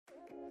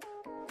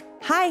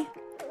Hi,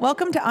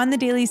 welcome to On the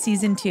Daily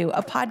Season 2,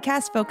 a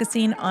podcast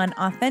focusing on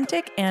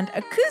authentic and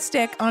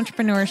acoustic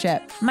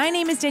entrepreneurship. My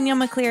name is Danielle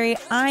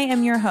McCleary. I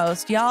am your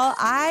host. Y'all,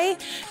 I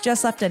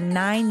just left a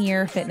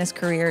 9-year fitness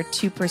career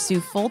to pursue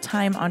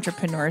full-time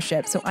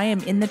entrepreneurship. So I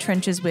am in the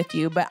trenches with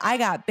you, but I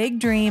got big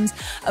dreams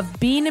of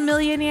being a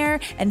millionaire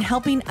and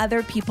helping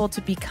other people to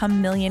become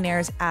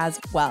millionaires as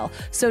well.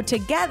 So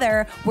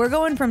together, we're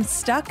going from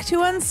stuck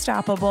to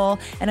unstoppable,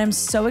 and I'm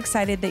so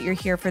excited that you're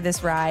here for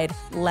this ride.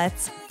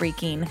 Let's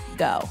freaking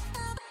go.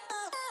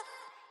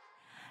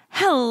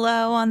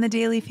 Hello, On the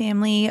Daily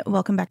family.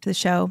 Welcome back to the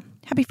show.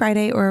 Happy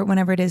Friday, or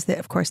whenever it is that,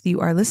 of course, you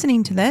are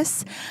listening to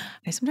this.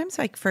 I sometimes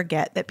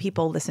forget that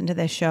people listen to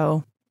this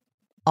show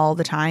all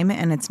the time,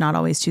 and it's not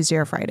always Tuesday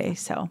or Friday.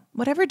 So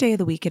whatever day of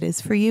the week it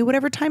is for you,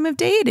 whatever time of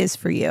day it is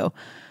for you,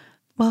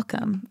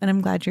 welcome, and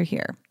I'm glad you're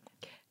here.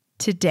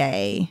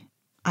 Today,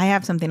 I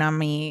have something on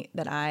me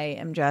that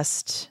I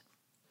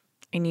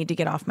need to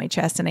get off my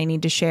chest and I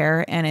need to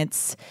share, and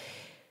it's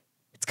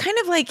kind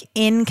of like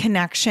in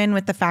connection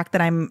with the fact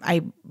that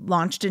I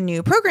launched a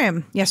new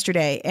program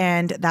yesterday,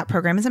 and that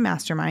program is a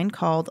mastermind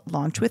called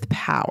Launch with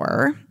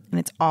Power, and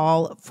it's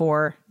all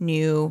for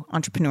new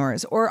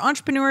entrepreneurs or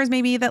entrepreneurs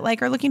maybe that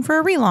are looking for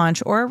a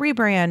relaunch or a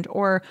rebrand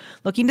or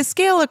looking to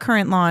scale a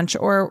current launch,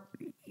 or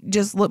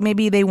just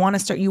maybe you want to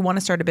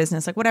start a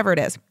business, whatever it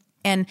is.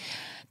 And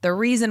the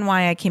reason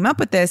why I came up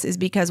with this is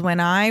because when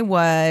I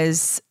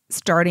was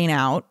starting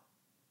out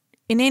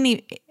in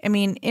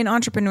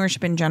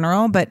entrepreneurship in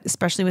general, but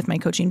especially with my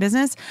coaching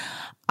business,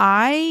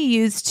 I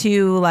used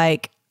to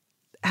I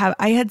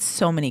had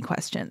so many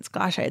questions.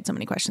 Gosh, I had so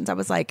many questions. I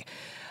was like,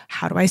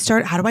 how do I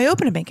start? How do I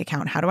open a bank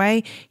account? How do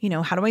I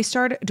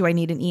start? Do I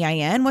need an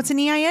EIN? What's an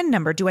EIN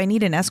number? Do I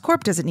need an S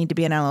Corp? Does it need to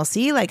be an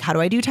LLC? How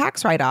do I do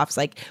tax write-offs?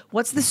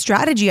 What's the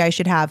strategy I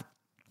should have?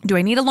 Do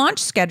I need a launch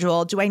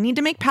schedule? Do I need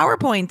to make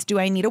PowerPoints? Do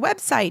I need a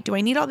website? Do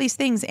I need all these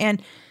things?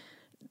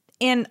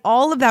 And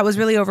all of that was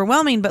really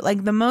overwhelming. But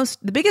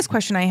the biggest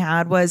question I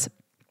had was,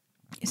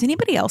 is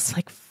anybody else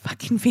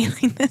fucking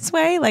feeling this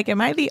way?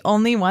 Am I the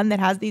only one that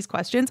has these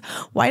questions?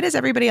 Why does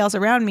everybody else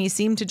around me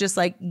seem to just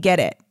get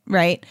it,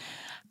 right?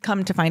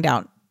 Come to find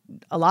out,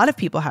 a lot of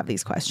people have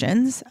these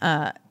questions.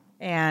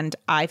 And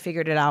I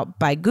figured it out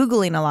by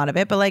Googling a lot of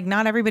it, but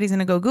not everybody's going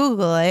to go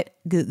Google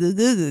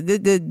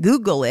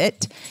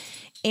it.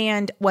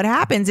 And what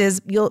happens is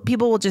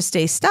people will just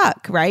stay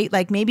stuck, right?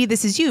 Maybe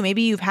this is you.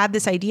 Maybe you've had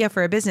this idea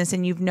for a business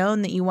and you've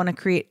known that you want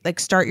to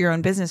start your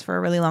own business for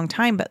a really long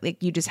time, but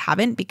you just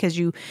haven't because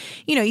you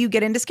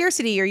get into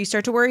scarcity, or you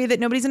start to worry that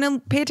nobody's going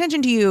to pay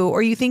attention to you,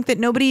 or you think that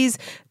nobody's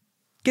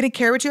going to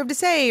care what you have to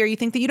say, or you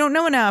think that you don't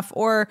know enough,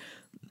 or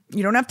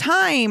you don't have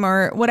time,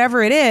 or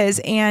whatever it is.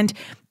 And,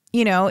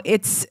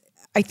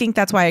 I think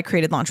that's why I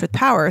created Launch with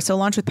Power. So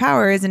Launch with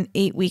Power is an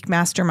 8-week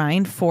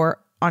mastermind for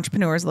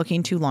entrepreneurs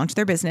looking to launch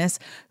their business,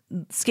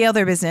 scale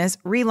their business,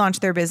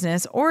 relaunch their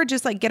business, or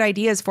just get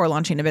ideas for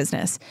launching a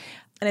business.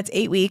 And it's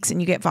 8 weeks,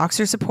 and you get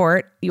Voxer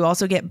support. You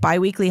also get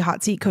bi-weekly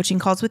hot seat coaching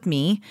calls with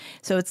me.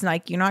 So it's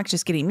you're not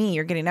just getting me,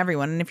 you're getting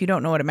everyone. And if you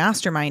don't know what a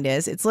mastermind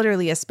is, it's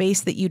literally a space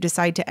that you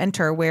decide to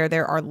enter where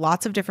there are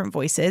lots of different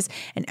voices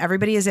and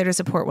everybody is there to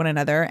support one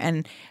another.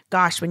 And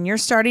gosh, when you're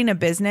starting a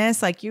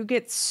business, you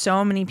get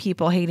so many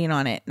people hating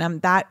on it.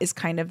 And that is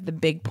kind of the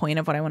big point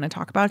of what I want to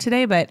talk about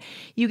today. But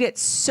you get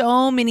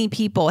so many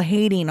people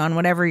hating on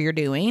whatever you're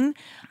doing.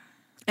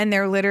 And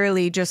they're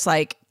literally just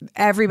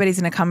everybody's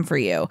going to come for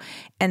you.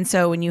 And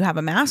so when you have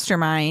a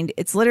mastermind,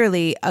 it's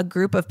literally a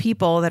group of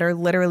people that are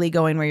literally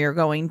going where you're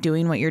going,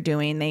 doing what you're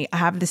doing. They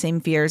have the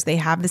same fears. They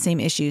have the same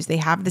issues. They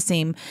have the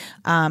same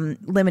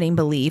limiting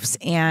beliefs.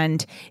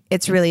 And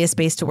it's really a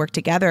space to work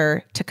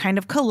together to kind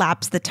of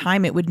collapse the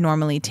time it would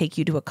normally take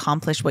you to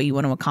accomplish what you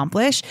want to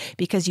accomplish,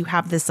 because you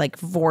have this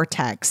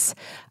vortex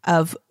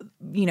of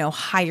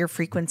higher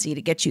frequency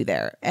to get you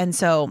there. And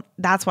so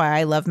that's why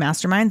I love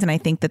masterminds. And I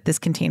think that this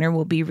container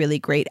will be really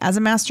great as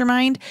a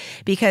mastermind,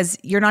 because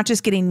you're not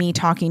just getting me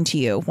talking to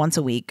you once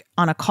a week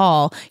on a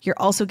call. You're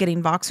also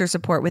getting Voxer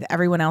support with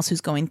everyone else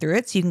who's going through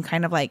it. So you can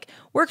kind of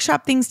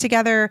workshop things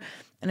together,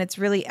 and it's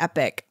really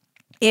epic.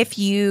 If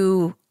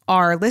you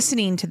are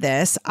listening to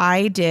this,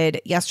 I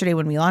did yesterday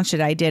when we launched it,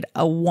 I did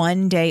a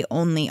 1-day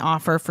only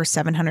offer for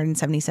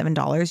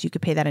 $777. You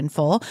could pay that in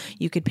full.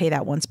 You could pay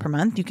that once per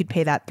month. You could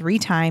pay that 3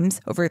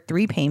 times over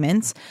 3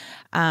 payments.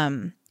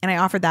 And I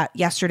offered that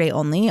yesterday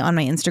only on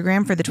my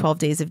Instagram for the 12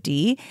 days of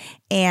D.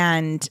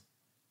 And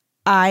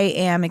I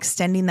am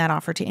extending that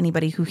offer to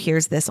anybody who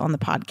hears this on the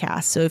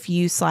podcast. So if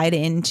you slide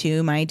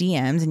into my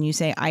DMs and you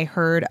say, I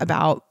heard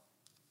about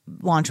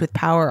Launch with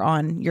Power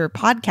on your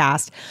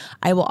podcast,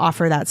 I will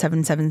offer that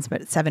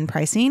 $777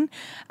 pricing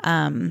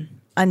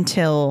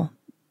until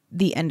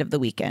the end of the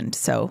weekend.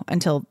 So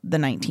until the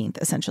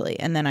 19th, essentially.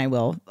 And then I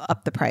will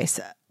up the price.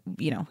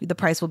 The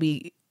price will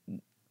be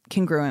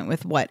congruent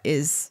with what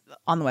is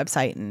on the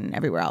website and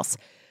everywhere else.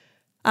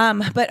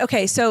 But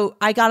okay, so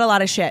I got a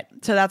lot of shit.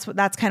 So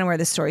that's kind of where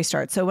this story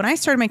starts. So when I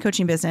started my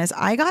coaching business,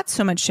 I got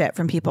so much shit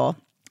from people.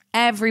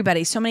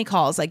 Everybody, so many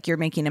calls like you're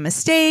making a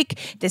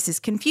mistake. This is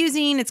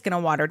confusing. It's going to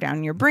water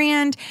down your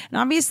brand. And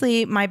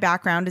obviously my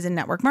background is in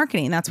network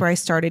marketing. That's where I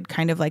started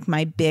kind of like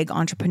my big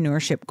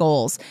entrepreneurship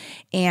goals.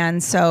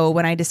 And so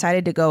when I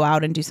decided to go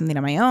out and do something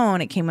on my own,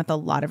 it came with a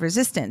lot of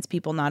resistance,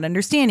 people not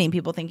understanding,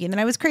 people thinking that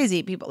I was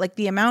crazy, people like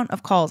the amount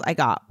of calls I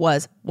got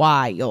was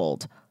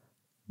wild.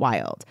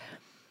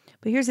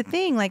 But here's the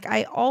thing, like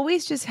I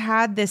always just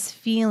had this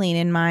feeling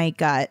in my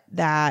gut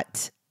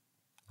that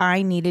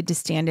I needed to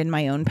stand in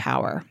my own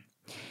power.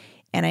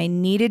 And I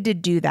needed to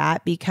do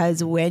that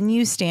because when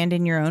you stand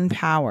in your own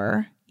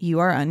power, you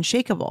are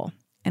unshakable.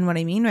 And what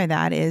I mean by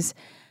that is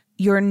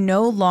you're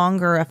no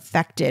longer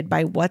affected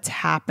by what's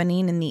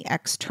happening in the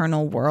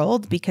external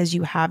world because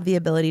you have the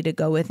ability to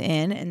go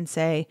within and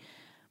say,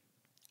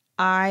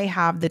 I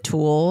have the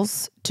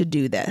tools to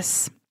do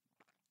this.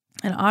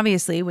 And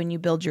obviously, when you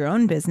build your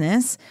own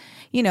business,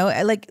 you know,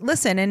 like,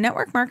 listen, and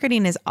network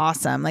marketing is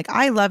awesome. Like,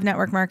 I love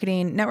network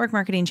marketing. Network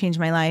marketing changed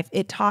my life.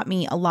 It taught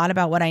me a lot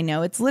about what I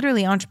know. It's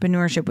literally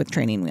entrepreneurship with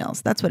training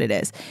wheels. That's what it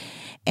is.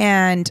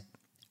 And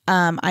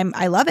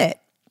I love it.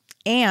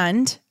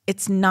 And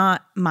it's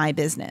not my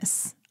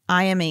business.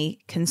 I am a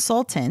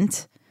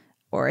consultant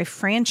or a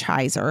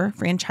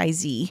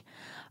franchisee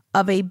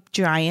of a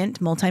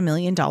giant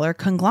multi-million-dollar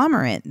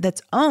conglomerate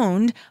that's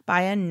owned by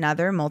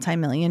another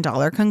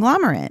multi-million-dollar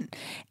conglomerate.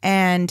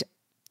 And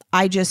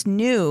I just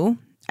knew,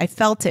 I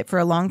felt it for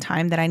a long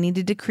time that I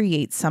needed to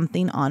create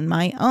something on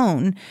my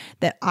own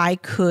that I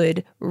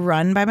could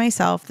run by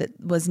myself, that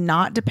was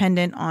not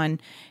dependent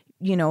on,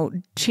 you know,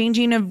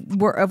 changing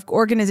of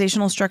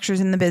organizational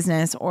structures in the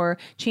business or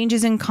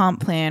changes in comp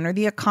plan or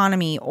the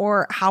economy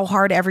or how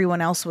hard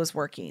everyone else was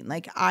working.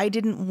 Like, I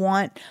didn't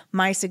want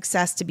my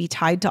success to be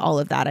tied to all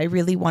of that. I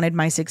really wanted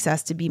my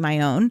success to be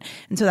my own.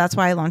 And so that's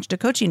why I launched a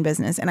coaching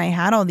business. And I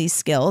had all these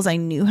skills. I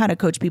knew how to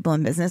coach people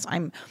in business.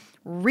 I'm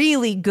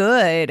really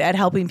good at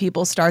helping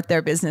people start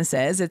their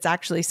businesses. It's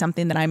actually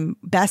something that I'm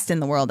best in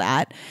the world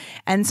at.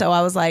 And so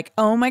I was like,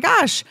 oh my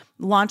gosh,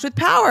 Launch with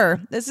Power.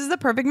 This is the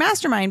perfect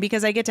mastermind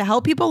because I get to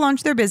help people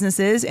launch their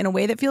businesses in a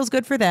way that feels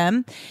good for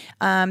them.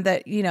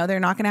 That, you know, they're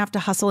not going to have to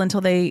hustle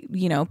until they,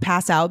 you know,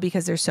 pass out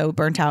because they're so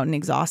burnt out and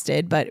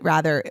exhausted, but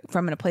rather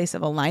from a place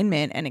of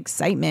alignment and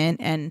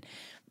excitement. And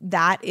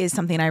that is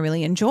something I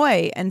really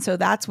enjoy. And so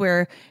that's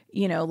where,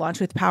 you know, Launch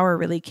with Power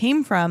really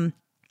came from.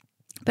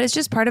 But it's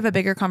just part of a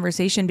bigger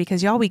conversation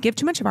because, y'all, we give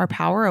too much of our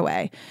power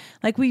away.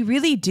 Like, we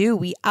really do.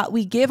 We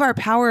give our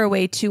power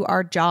away to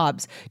our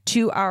jobs,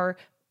 to our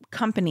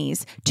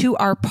companies, to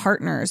our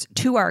partners,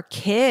 to our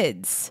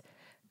kids.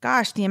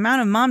 Gosh, the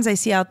amount of moms I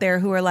see out there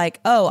who are like,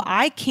 oh,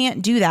 I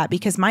can't do that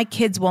because my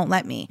kids won't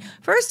let me.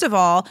 First of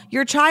all,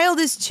 your child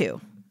is 2.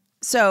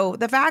 So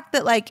the fact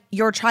that like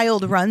your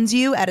child runs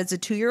you as a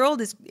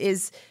 2-year-old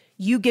is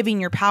you giving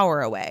your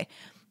power away.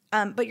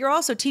 But you're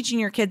also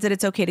teaching your kids that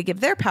it's okay to give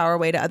their power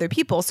away to other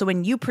people. So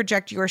when you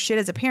project your shit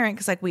as a parent,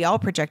 because like we all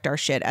project our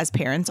shit as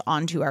parents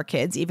onto our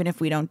kids, even if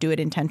we don't do it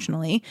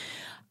intentionally,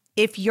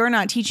 if you're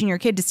not teaching your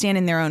kid to stand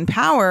in their own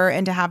power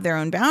and to have their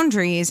own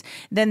boundaries,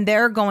 then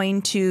they're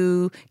going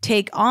to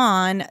take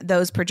on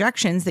those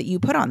projections that you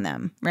put on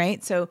them,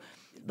 right? So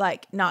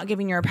like not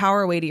giving your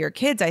power away to your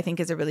kids, I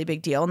think is a really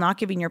big deal. Not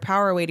giving your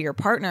power away to your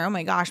partner. Oh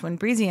my gosh. When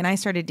Breezy and I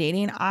started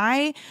dating,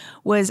 I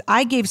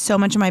gave so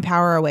much of my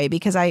power away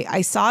because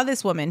I saw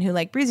this woman who,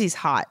 like, Breezy's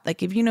hot.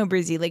 Like, if you know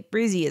Breezy, like,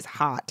 Breezy is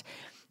hot.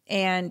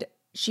 And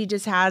she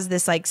just has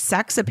this like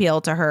sex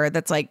appeal to her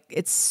that's like,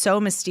 it's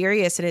so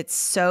mysterious and it's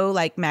so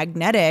like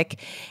magnetic.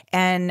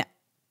 And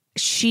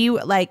she,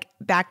 like,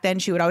 back then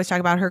she would always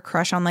talk about her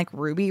crush on like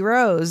Ruby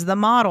Rose, the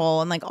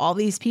model, and like all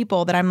these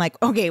people that I'm like,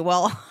 okay,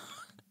 well,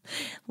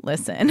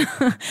 listen,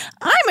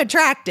 I'm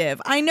attractive.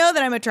 I know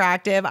that I'm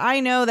attractive. I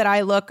know that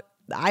I look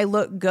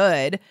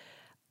good.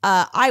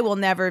 I will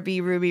never be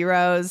Ruby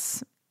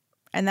Rose.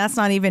 And that's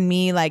not even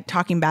me like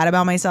talking bad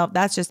about myself.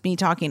 That's just me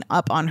talking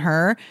up on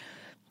her.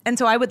 And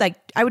so I would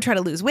try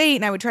to lose weight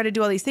and I would try to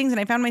do all these things.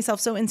 And I found myself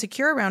so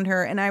insecure around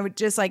her. And I would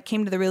just like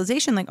came to the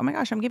realization like, oh my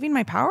gosh, I'm giving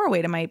my power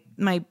away to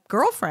my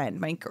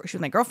girlfriend. She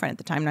was my girlfriend at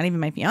the time, not even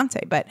my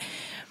fiance, but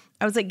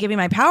I was like giving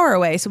my power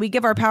away. So we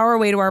give our power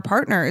away to our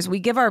partners. We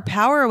give our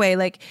power away.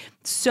 Like,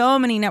 so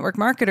many network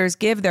marketers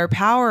give their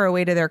power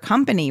away to their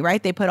company,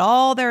 right? They put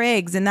all their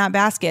eggs in that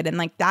basket and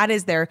like that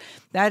is their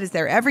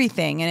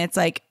everything. And it's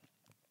like,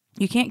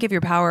 you can't give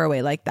your power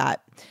away like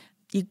that.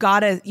 You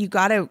gotta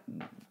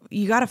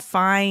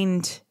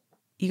find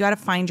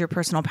your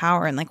personal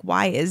power. And like,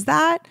 why is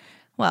that?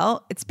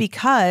 Well, it's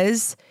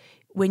because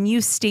when you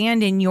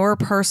stand in your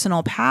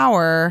personal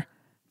power,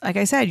 like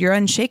I said, you're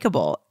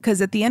unshakable.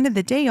 Because at the end of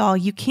the day, y'all,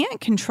 you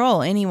can't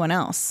control anyone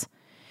else.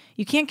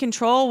 You can't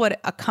control what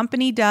a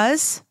company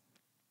does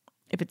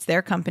if it's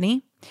their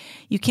company.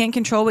 You can't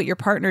control what your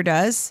partner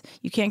does.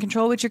 You can't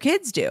control what your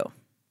kids do.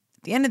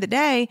 At the end of the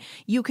day,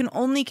 you can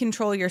only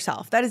control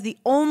yourself. That is the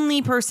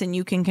only person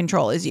you can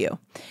control is you.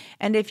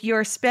 And if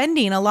you're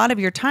spending a lot of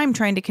your time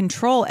trying to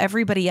control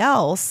everybody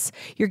else,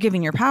 you're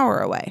giving your power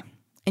away.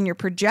 And you're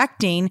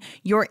projecting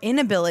your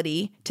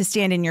inability to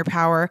stand in your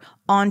power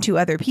onto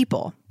other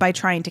people by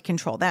trying to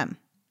control them.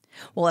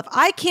 Well, if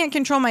I can't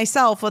control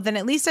myself, well, then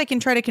at least I can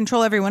try to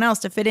control everyone else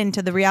to fit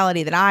into the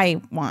reality that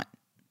I want.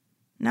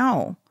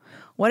 No.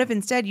 What if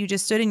instead you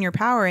just stood in your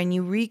power and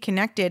you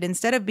reconnected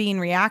instead of being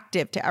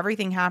reactive to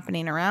everything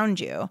happening around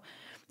you?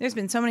 There's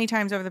been so many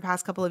times over the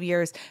past couple of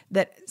years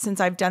that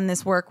since I've done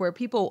this work where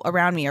people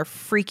around me are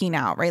freaking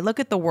out, right? Look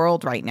at the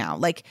world right now.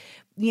 Like,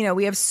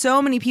 we have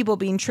so many people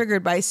being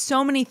triggered by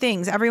so many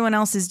things everyone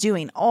else is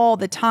doing all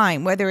the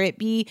time, whether it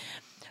be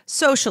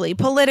socially,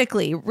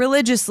 politically,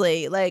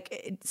 religiously,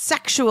 like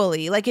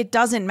sexually, like it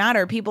doesn't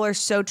matter. People are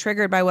so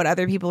triggered by what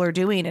other people are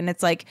doing. And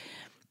it's like,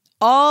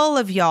 all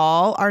of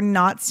y'all are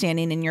not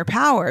standing in your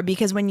power,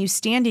 because when you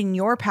stand in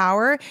your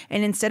power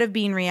and instead of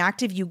being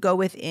reactive, you go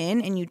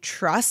within and you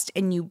trust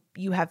and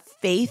you have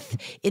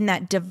faith in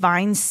that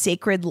divine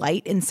sacred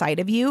light inside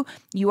of you,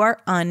 you are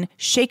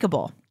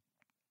unshakable.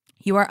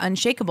 You are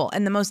unshakable.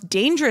 And the most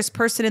dangerous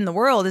person in the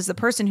world is the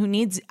person who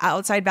needs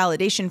outside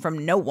validation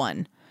from no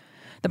one.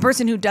 The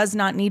person who does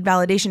not need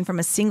validation from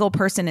a single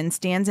person and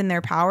stands in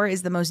their power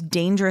is the most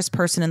dangerous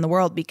person in the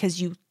world, because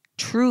you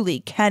truly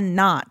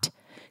cannot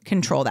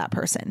control that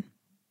person.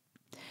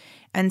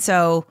 And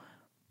so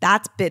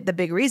that's the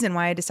big reason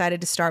why I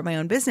decided to start my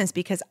own business,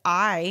 because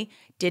I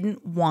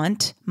didn't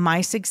want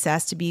my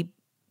success to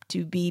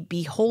be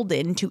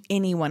beholden to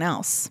anyone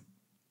else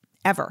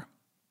ever.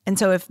 And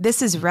so if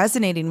this is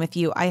resonating with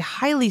you, I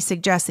highly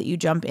suggest that you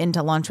jump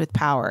into Launch with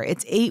Power.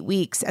 It's 8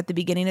 weeks at the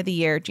beginning of the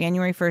year,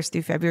 January 1st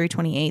through February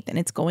 28th, and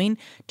it's going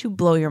to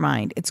blow your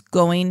mind. It's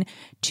going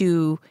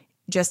to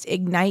just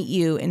ignite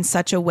you in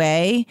such a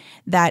way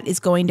that is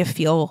going to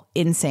feel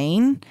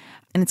insane.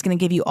 And it's going to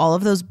give you all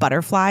of those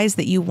butterflies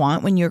that you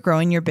want when you're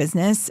growing your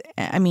business.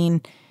 I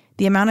mean,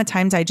 the amount of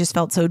times I just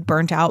felt so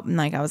burnt out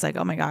and I was like,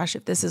 oh my gosh,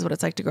 if this is what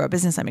it's like to grow a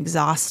business, I'm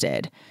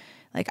exhausted.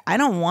 I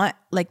don't want,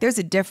 there's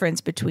a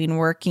difference between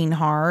working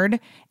hard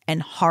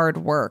and hard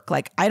work.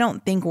 I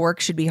don't think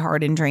work should be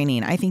hard and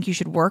draining. I think you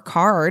should work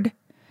hard,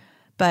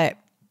 but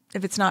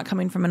if it's not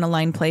coming from an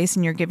aligned place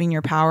and you're giving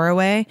your power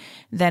away,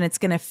 then it's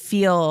going to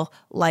feel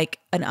like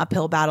an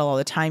uphill battle all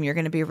the time. You're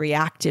going to be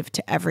reactive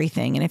to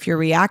everything. And if you're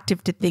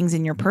reactive to things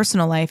in your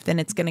personal life, then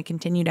it's going to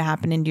continue to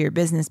happen into your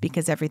business,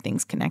 because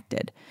everything's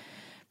connected.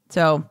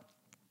 So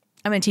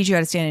I'm going to teach you how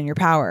to stand in your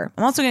power.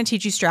 I'm also going to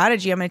teach you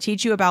strategy. I'm going to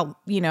teach you about,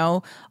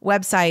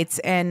 websites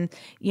and,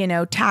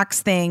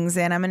 tax things.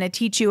 And I'm going to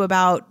teach you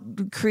about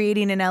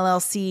creating an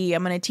LLC.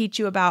 I'm going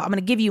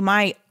to give you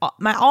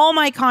all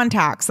my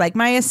contacts, like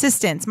my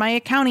assistants, my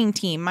accounting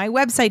team, my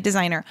website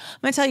designer. I'm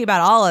going to tell you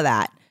about all of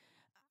that.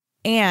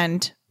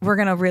 And we're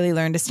going to really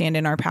learn to stand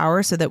in our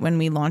power so that when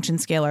we launch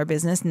and scale our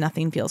business,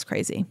 nothing feels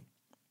crazy.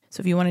 So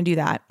if you want to do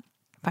that,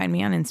 find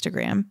me on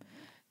Instagram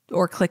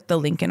or click the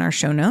link in our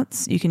show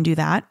notes. You can do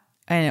that.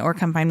 Or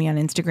come find me on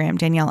Instagram,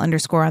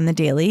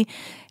 Danielle_on_the_daily,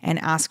 and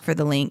ask for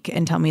the link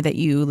and tell me that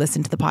you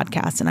listen to the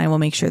podcast, and I will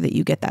make sure that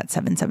you get that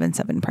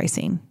 777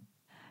 pricing.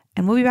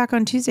 And we'll be back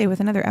on Tuesday with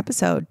another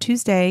episode.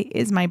 Tuesday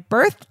is my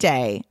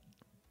birthday.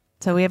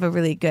 So I have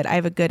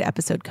a good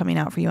episode coming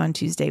out for you on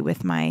Tuesday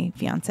with my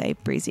fiance,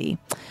 Breezy,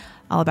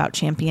 all about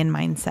champion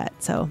mindset.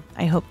 So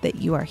I hope that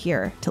you are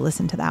here to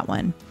listen to that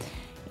one.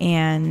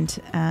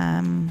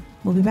 And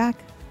we'll be back.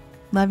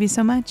 Love you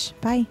so much.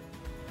 Bye.